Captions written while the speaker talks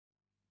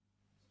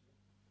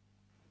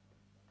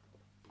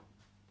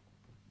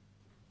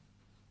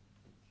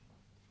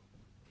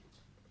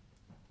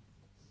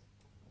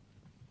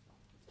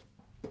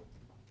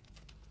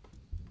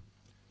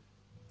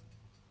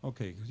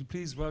Okay, could you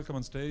please welcome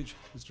on stage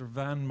Mr.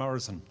 Van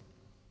Morrison.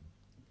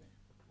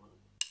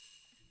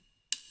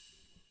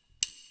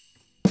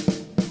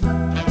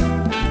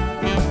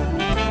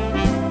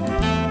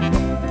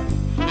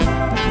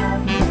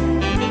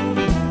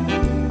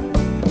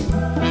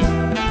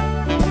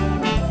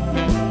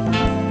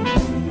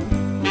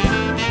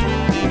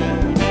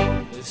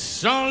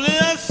 It's only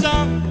a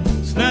song,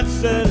 it's not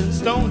set in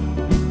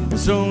stone.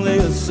 It's only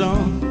a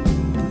song.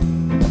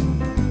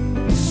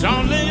 It's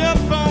only a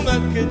poem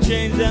that could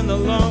change in the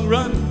long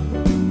run.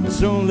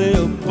 It's only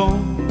a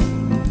poem.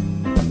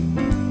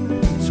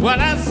 It's what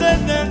I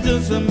said then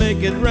just to make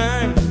it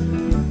rhyme.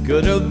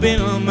 Could have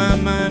been on my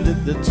mind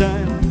at the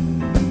time.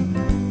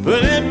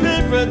 Putting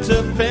paper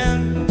to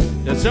pen.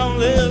 It's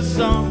only a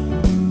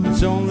song.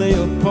 It's only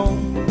a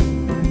poem.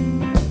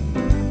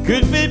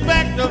 Could be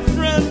back to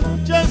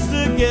front just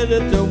to get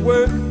it to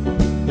work.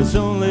 It's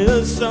only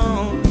a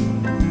song.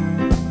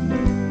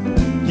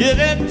 Get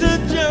it to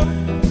jump,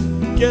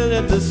 get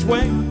it to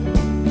swing,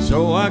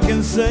 so I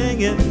can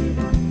sing it.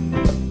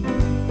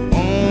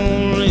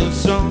 Only a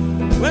song.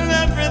 When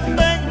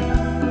everything's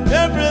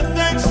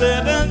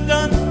said and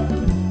done,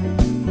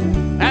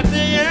 at the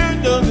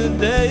end of the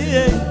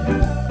day,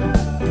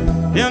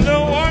 in the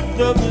warmth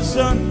of the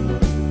sun,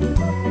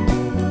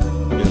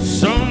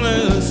 it's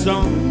only a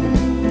song.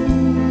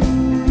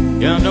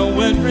 In the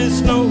wintry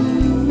snow,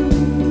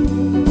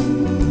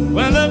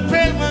 when the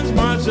pavements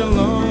march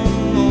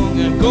along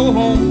and go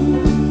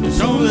home,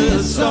 it's only a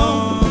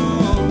song.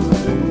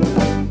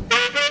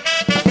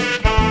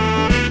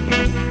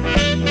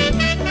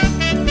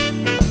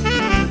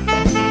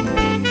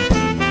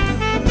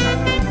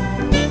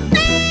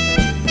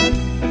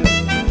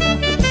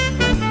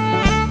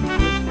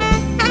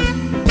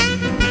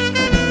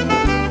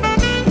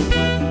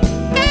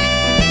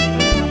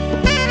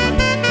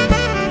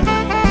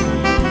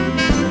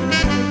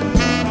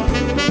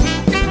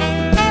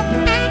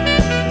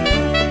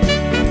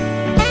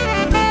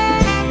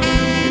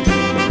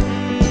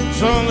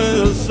 It's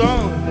only a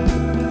song.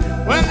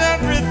 When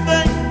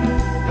everything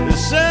is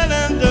said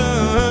and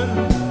done,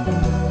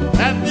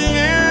 at the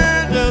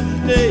end of the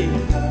day,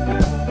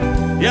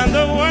 in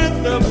the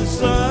warmth of the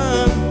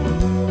sun,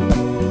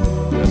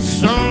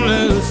 it's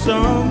only a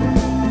song.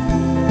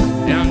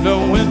 In the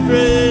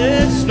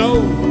wintry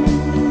snow,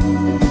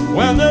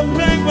 when the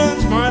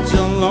penguins march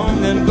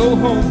along and go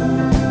home,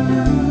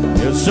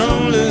 it's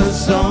only a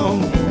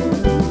song.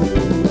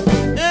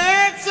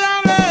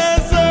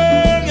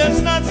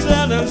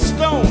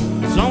 Stone.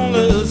 It's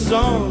only a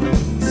song.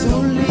 It's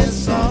only a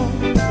song.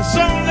 It's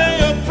only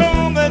a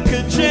poem that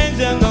could change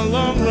in the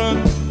long run.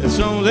 It's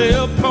only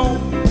a poem.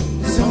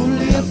 It's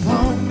only a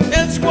poem.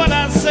 It's what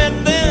I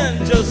said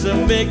then just to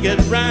make it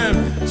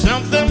rhyme.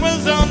 Something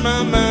was on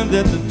my mind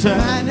at the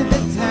time.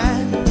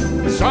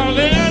 It's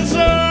only a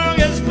song.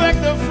 It's back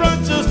to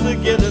front just to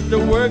get it to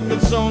work.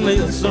 It's only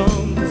a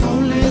song. It's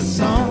only a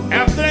song.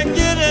 After I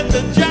get it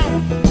to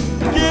jump,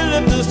 get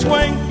it to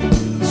swing,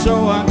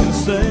 so I